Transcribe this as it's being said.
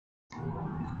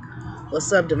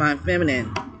What's up, Divine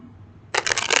Feminine?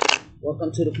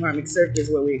 Welcome to the Karmic Circus,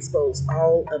 where we expose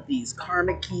all of these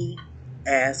karmic key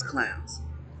ass clowns.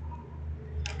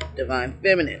 Divine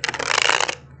Feminine.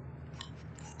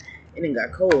 It done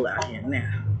got cold out here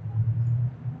now,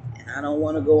 and I don't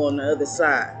want to go on the other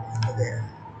side of that.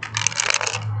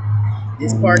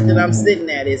 This park that I'm sitting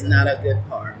at is not a good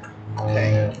park.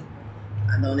 Okay,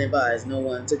 I don't advise no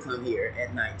one to come here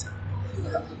at nighttime.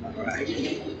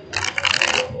 Alright,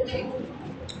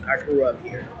 I grew up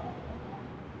here.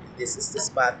 This is the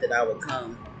spot that I would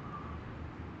come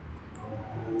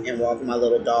and walk my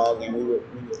little dog, and we would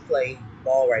play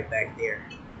ball right back there.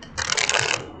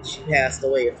 She passed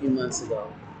away a few months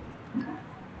ago,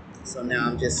 so now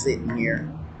I'm just sitting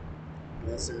here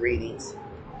doing some readings.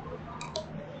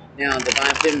 Now,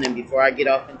 Divine Feminine, before I get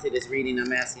off into this reading,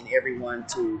 I'm asking everyone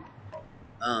to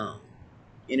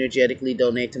energetically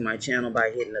donate to my channel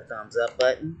by hitting the thumbs up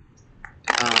button,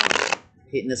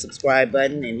 hitting the subscribe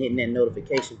button, and hitting that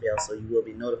notification bell so you will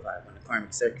be notified when the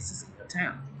Karmic Circus is in your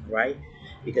town, right?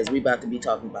 Because we about to be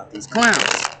talking about these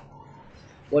clowns.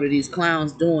 What are these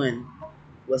clowns doing?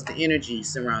 What's the energy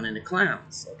surrounding the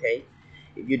clowns, okay?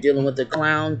 If you're dealing with a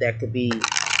clown, that could be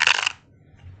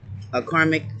a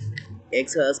karmic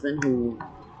ex-husband who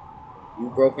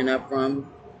you've broken up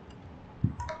from.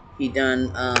 He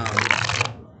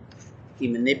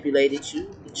manipulated you,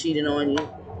 he cheated on you.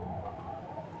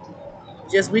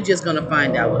 We're just gonna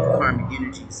find out what the karmic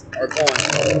energies are going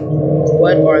on.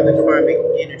 What are the karmic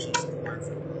energies going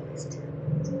for?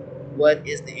 What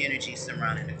is the energy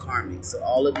surrounding the karmic? So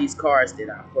all of these cards that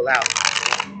I pull out,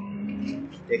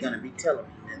 they're gonna be telling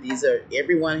me. Now these are,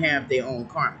 everyone have their own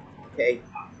karmic, okay?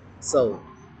 So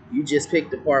you just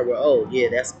pick the part where, oh yeah,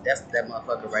 that's that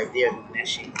motherfucker right there doing that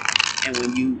shit. And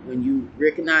when you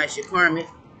recognize your karmic,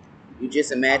 you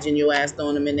just imagine your ass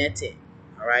throwing them in that tent,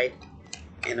 all right?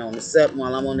 And on the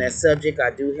while I'm on that subject,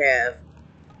 I do have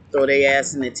throw their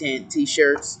ass in the tent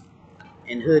t-shirts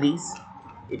and hoodies.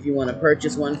 If you want to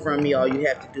purchase one from me, all you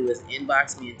have to do is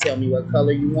inbox me and tell me what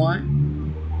color you want.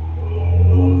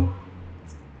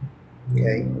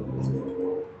 Okay.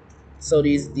 So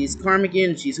these karmic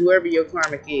energies, whoever your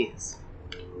karmic is,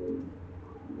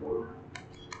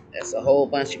 that's a whole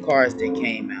bunch of cards that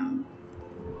came out.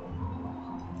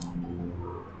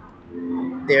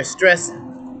 They're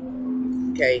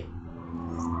stressing, okay,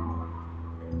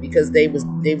 because they was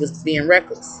being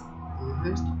reckless,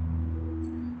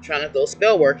 trying to throw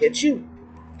spell work at you,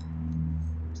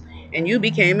 and you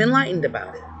became enlightened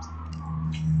about it.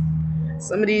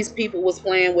 Some of these people was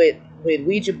playing with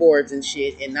Ouija boards and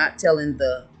shit and not telling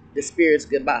the spirits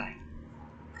goodbye.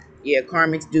 Yeah,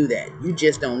 karmics do that. You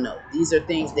just don't know. These are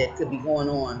things that could be going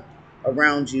on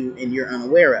around you and you're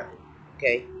unaware of it.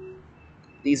 Okay?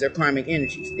 These are karmic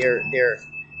energies. They're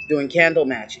doing candle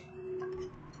magic.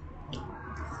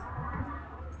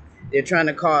 They're trying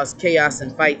to cause chaos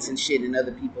and fights and shit in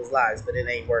other people's lives, but it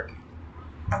ain't working.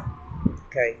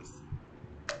 Okay?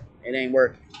 It ain't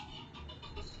working.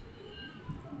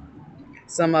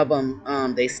 Some of them,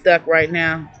 they stuck right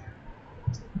now.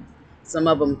 Some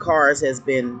of them, cars has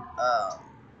been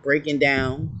breaking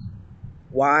down.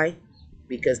 Why?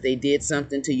 Because they did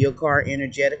something to your car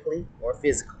energetically or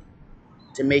physically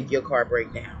to make your car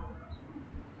break down.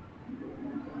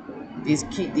 These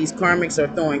karmics are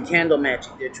throwing candle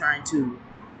magic. They're trying to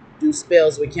do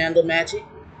spells with candle magic.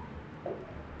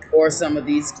 Or some of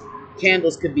these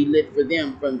candles could be lit for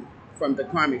them from the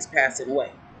karmics passing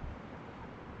away.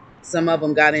 Some of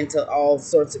them got into all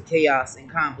sorts of chaos and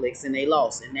conflicts and they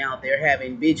lost, and now they're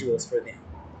having vigils for them.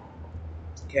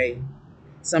 Okay?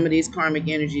 Some of these karmic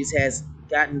energies has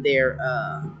gotten their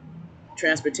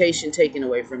transportation taken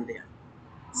away from them.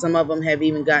 Some of them have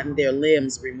even gotten their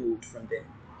limbs removed from them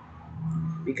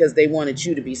because they wanted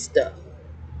you to be stuck.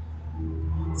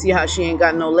 See how she ain't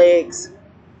got no legs?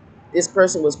 This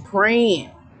person was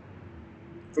praying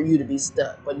for you to be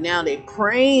stuck, but now they're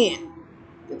praying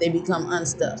that they become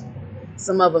unstuck.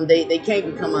 Some of them, they can't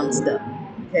become unstuck.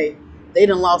 Okay? They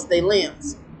done lost their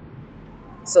limbs.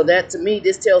 So that, to me,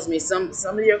 this tells me some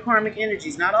of your karmic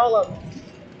energies, not all of them,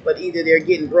 but either they're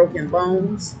getting broken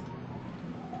bones.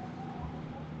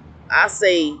 I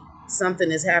say something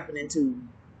is happening to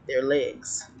their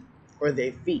legs or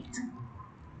their feet.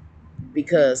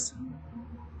 Because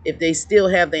if they still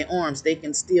have their arms, they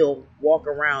can still walk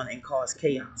around and cause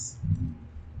chaos.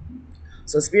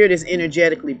 So Spirit is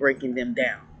energetically breaking them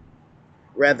down.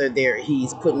 Rather,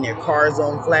 he's putting their cars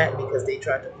on flat because they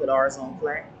tried to put ours on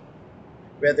flat.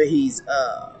 Whether he's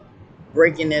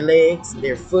breaking their legs,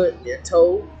 their foot, their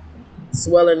toe,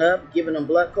 swelling up, giving them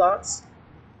blood clots.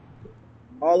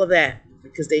 All of that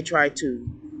because they try to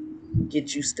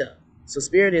get you stuck. So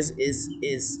spirit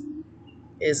is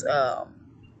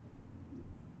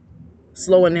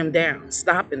slowing them down,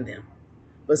 stopping them.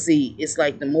 But see, it's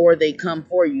like the more they come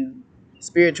for you,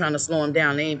 spirit trying to slow them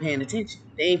down, they ain't paying attention.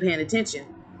 They ain't paying attention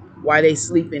why they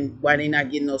sleeping, why they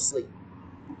not getting no sleep.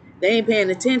 They ain't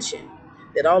paying attention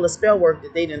that all the spell work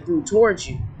that they done threw towards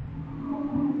you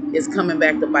is coming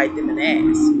back to bite them in the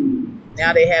ass.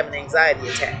 Now they having anxiety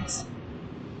attacks,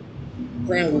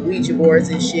 playing with Ouija boards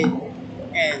and shit.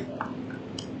 And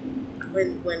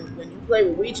when you play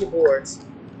with Ouija boards,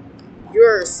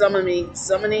 you're summoning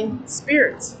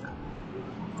spirits.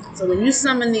 So when you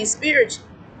summon these spirits,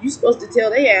 you're supposed to tell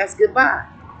their ass goodbye.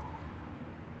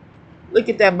 Look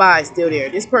at that bye still there.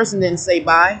 This person didn't say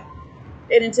bye.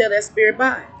 They didn't tell that spirit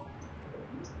bye.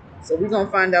 So we're gonna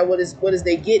find out what is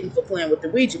they getting for playing with the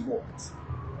Ouija boards.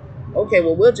 Okay,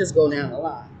 well we'll just go down the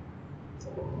line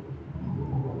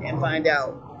and find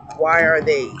out why are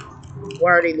they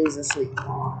losing sleep?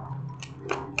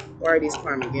 Why are these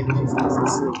karmic energies losing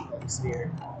sleep, Holy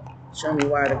Spirit? Show me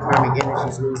why the karmic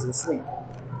energies losing sleep.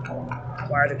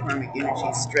 Why are the karmic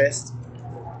energies stressed?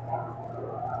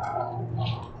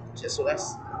 Just so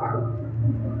that's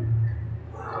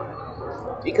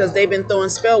because they've been throwing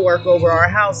spell work over our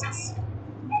houses.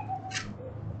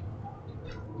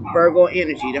 Virgo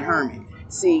energy, the Hermit.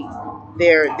 See,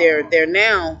 they're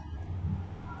now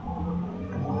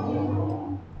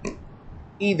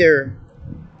either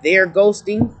they're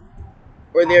ghosting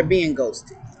or they're being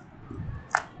ghosted.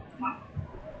 I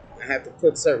have to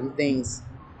put certain things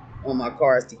on my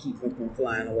cards to keep them from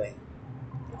flying away.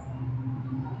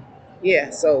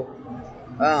 Yeah, so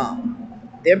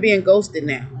they're being ghosted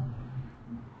now,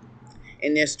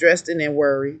 and they're stressed and they're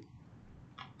worried.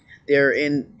 They're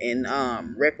in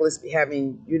reckless,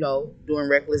 having doing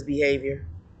reckless behavior,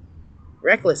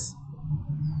 reckless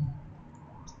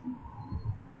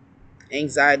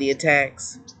anxiety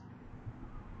attacks.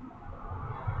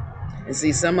 And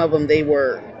see, some of them they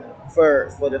were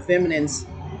for the feminines.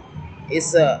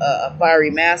 It's a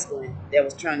fiery masculine that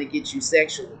was trying to get you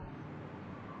sexually.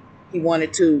 He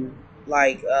wanted to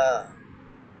like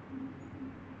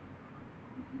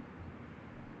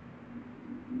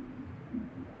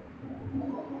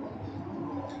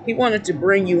he wanted to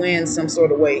bring you in some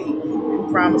sort of way. He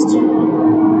promised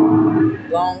you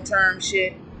long-term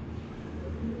shit.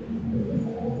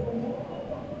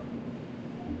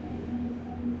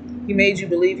 He made you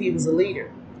believe he was a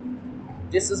leader.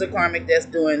 This is a karmic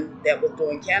that was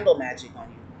doing candle magic on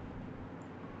you.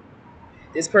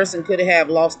 This person could have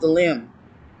lost a limb,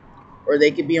 or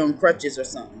they could be on crutches or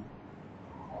something.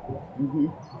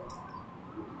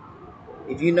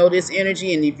 If you know this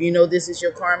energy, and if you know this is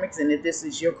your karmics, and if this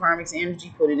is your karmic's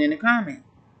energy, put it in the comment.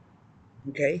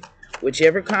 Okay?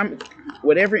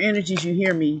 Whatever energies you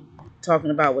hear me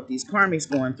talking about what these karmics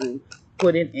going through,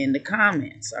 put it in the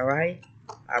comments. All right?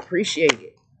 I appreciate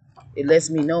it. It lets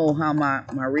me know how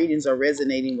my readings are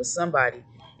resonating with somebody,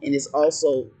 and it's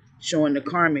also showing the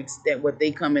karmics that what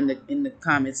they come in the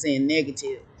comments saying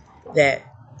negative, that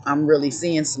I'm really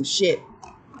seeing some shit.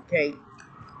 Okay.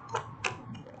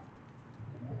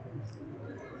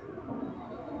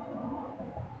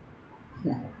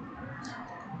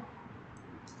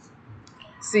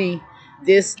 See,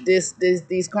 these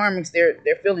karmics,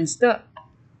 they're feeling stuck.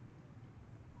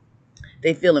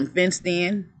 They feeling fenced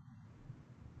in.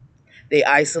 They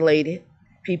isolated.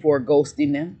 People are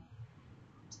ghosting them.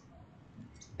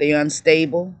 They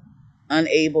unstable,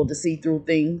 unable to see through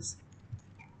things.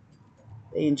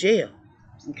 They in jail.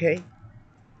 Okay.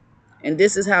 And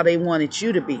this is how they wanted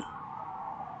you to be.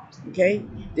 Okay.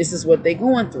 This is what they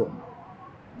going through.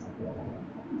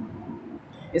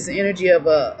 It's the energy of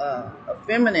a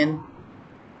feminine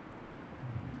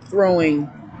throwing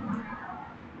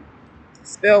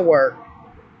spell work,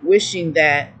 wishing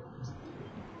that,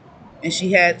 and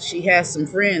she has some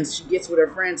friends. She gets with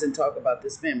her friends and talk about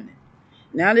this feminine.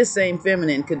 Now this same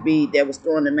feminine could be that was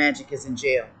throwing the magic is in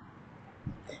jail.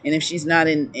 And if she's not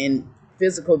in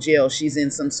physical jail, she's in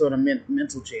some sort of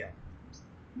mental jail.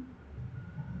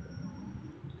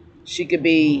 She could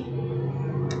be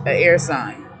an air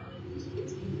sign.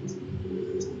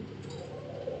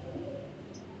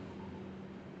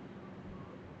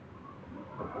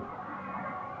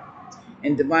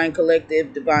 And divine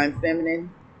collective, divine feminine,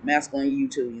 masculine, you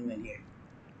too, you in here.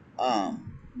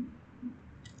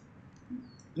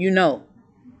 You know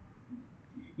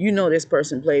this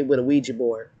person played with a Ouija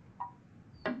board.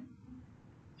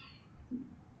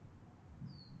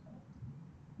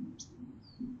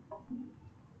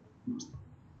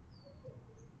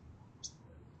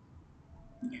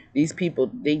 These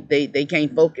people, they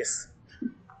can't focus.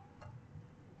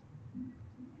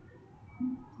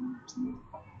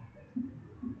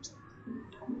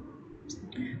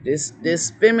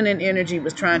 This feminine energy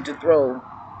was trying to throw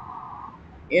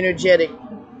energetic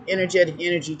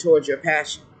energy towards your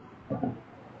passion.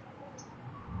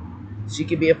 She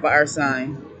could be a fire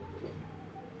sign,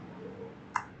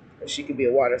 or she could be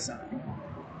a water sign.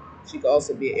 She could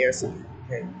also be an air sign.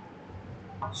 Okay.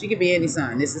 She could be any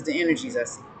sign. This is the energies I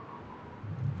see.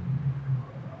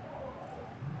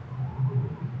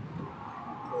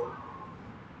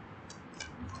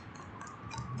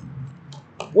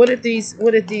 What did these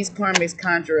karmics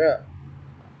conjure up?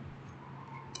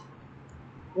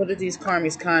 What did these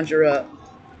karmics conjure up?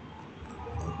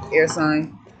 Air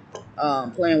sign.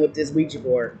 Playing with this Ouija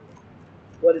board.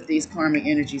 What did these karmic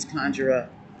energies conjure up?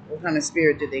 What kind of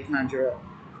spirit did they conjure up?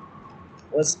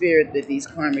 What spirit did these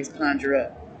karmics conjure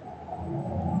up?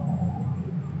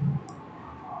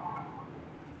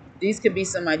 These could be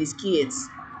somebody's kids.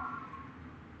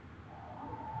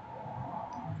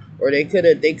 Or they could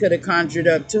have conjured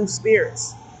up two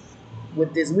spirits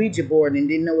with this Ouija board and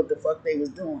didn't know what the fuck they was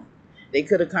doing. They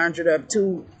could have conjured up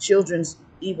two children's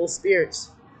evil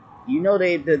spirits. You know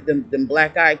them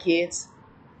black eye kids.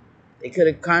 They could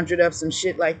have conjured up some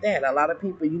shit like that. A lot of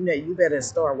people, you better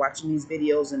start watching these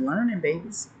videos and learning,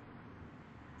 babies.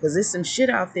 Because there's some shit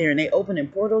out there and they opening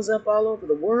portals up all over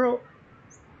the world.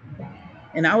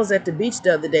 And I was at the beach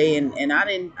the other day and I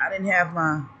didn't have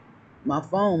my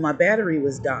phone. My battery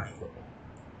was dying.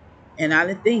 And I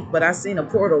didn't think, but I seen a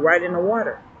portal right in the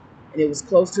water. And it was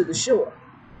close to the shore.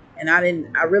 And I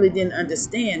really didn't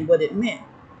understand what it meant.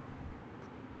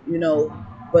 You know,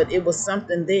 but it was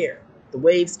something there. The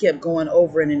waves kept going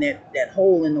over it and that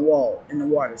hole in the wall, in the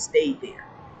water, stayed there.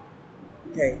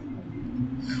 Okay.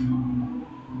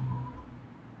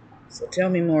 So tell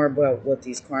me more about what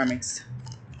these karmics,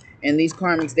 and these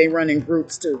karmics, they run in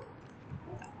groups too.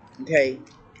 Okay.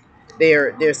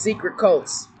 They're secret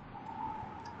cults.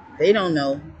 They don't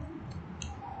know.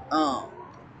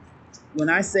 When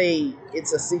I say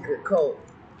it's a secret cult,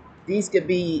 these could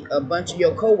be a bunch of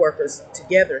your coworkers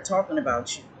together talking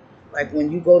about you. Like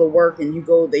when you go to work and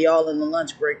they all in the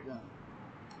lunch break room.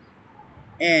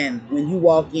 And when you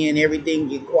walk in, everything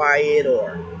get quiet,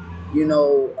 or,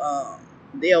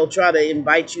 they'll try to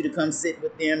invite you to come sit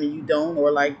with them and you don't,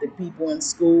 or like the people in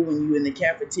school when you in the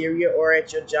cafeteria or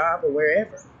at your job or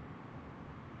wherever.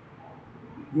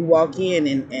 You walk in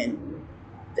and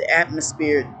the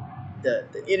atmosphere,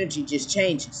 the energy just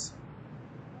changes.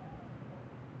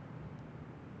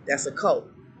 That's a cult.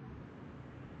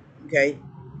 Okay?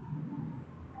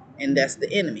 And that's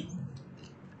the enemy.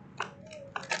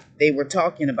 They were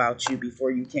talking about you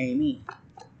before you came in.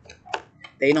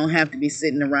 They don't have to be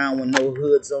sitting around with no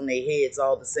hoods on their heads,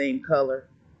 all the same color,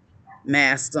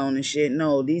 masks on and shit.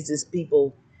 No, these is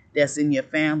people that's in your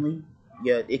family.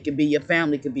 It could be your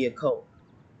family, it could be a cult.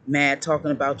 Mad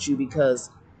talking about you because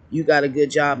you got a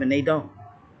good job and they don't.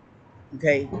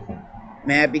 Okay?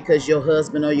 Mad because your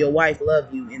husband or your wife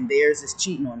love you and theirs is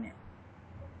cheating on them.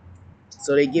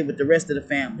 So they get with the rest of the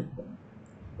family.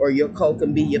 Or your cult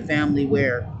can be your family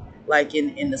where, like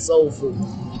in the soul food,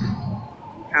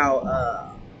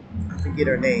 how I forget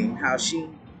her name, how she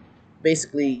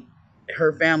basically,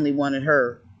 her family wanted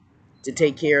her to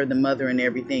take care of the mother and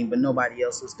everything, but nobody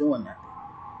else was doing nothing.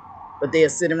 But they'll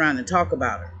sit around and talk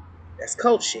about her. That's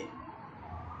cult shit.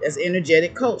 That's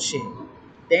energetic cult shit.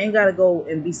 They ain't gotta go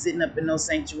and be sitting up in no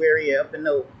sanctuary or up in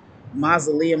no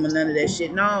mausoleum or none of that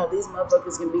shit. No, these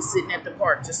motherfuckers can be sitting at the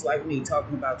park just like me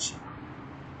talking about you.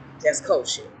 That's cult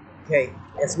shit. Okay?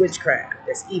 That's witchcraft.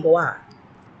 That's evil eye.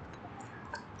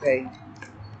 Okay?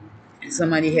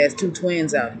 Somebody has two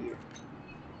twins out here.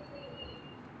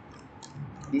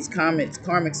 These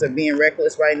karmics are being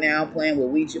reckless right now, playing with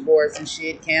Ouija boards and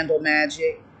shit, candle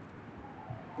magic,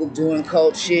 doing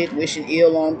cult shit, wishing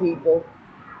ill on people.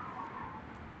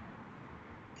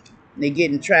 They're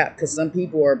getting trapped because some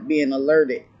people are being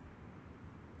alerted,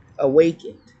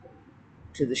 awakened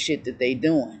to the shit that they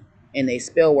doing. And their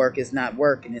spell work is not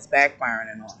working. It's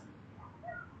backfiring on them.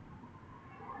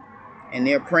 And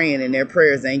they're praying and their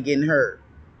prayers ain't getting heard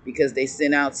because they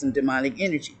sent out some demonic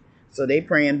energy. So they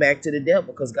praying back to the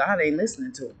devil because God ain't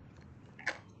listening to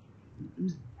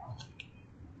them.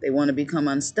 They want to become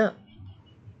unstuck.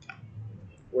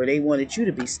 Or they wanted you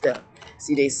to be stuck.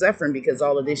 See, they suffering because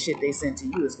all of this shit they sent to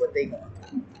you is what they going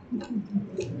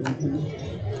through.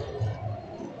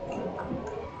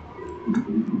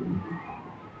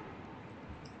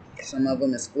 Some of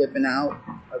them is flipping out.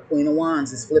 A Queen of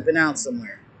Wands is flipping out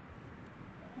somewhere.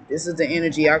 This is the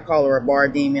energy, I call her a bar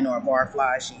demon or a bar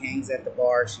fly. She hangs at the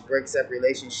bar. She breaks up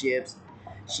relationships.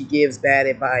 She gives bad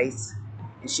advice.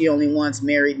 And she only wants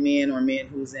married men or men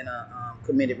who's in a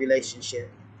committed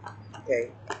relationship.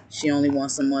 Okay, she only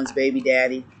wants someone's baby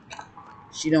daddy.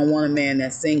 She don't want a man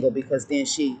that's single, because then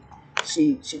she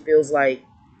feels like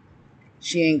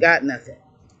she ain't got nothing.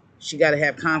 She got to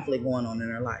have conflict going on in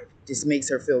her life. Just makes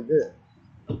her feel good.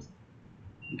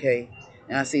 Okay,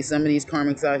 and I see some of these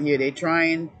karmics out here. They're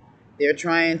trying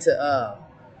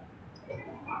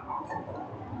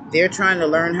to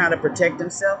learn how to protect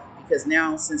themselves, because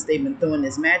now, since they've been doing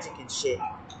this magic and shit,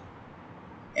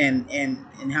 and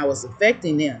how it's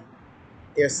affecting them,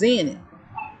 they're seeing it,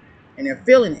 and they're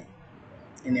feeling it,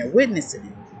 and they're witnessing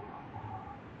it,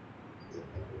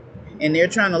 and they're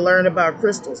trying to learn about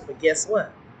crystals. But guess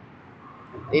what?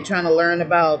 They're trying to learn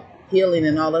about healing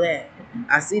and all of that.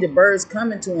 I see the birds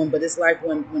coming to them, but it's like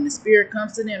when the spirit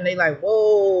comes to them, they like,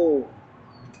 whoa,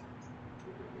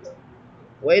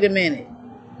 wait a minute,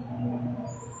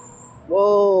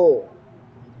 whoa,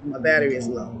 my battery is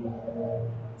low.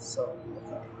 So,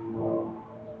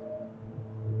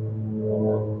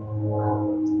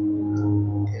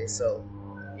 okay, so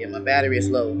yeah, my battery is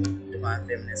low, Divine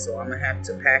Feminine. So I'm gonna have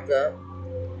to pack up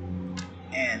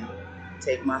and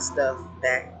take my stuff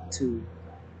back to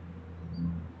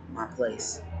my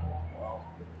place.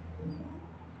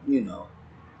 You know,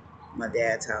 my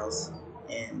dad's house,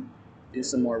 and do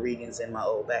some more readings in my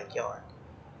old backyard.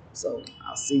 So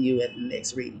I'll see you at the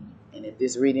next reading. And if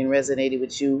this reading resonated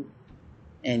with you,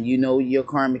 and you know your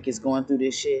karmic is going through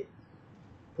this shit,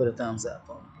 put a thumbs up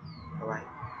on it. All right.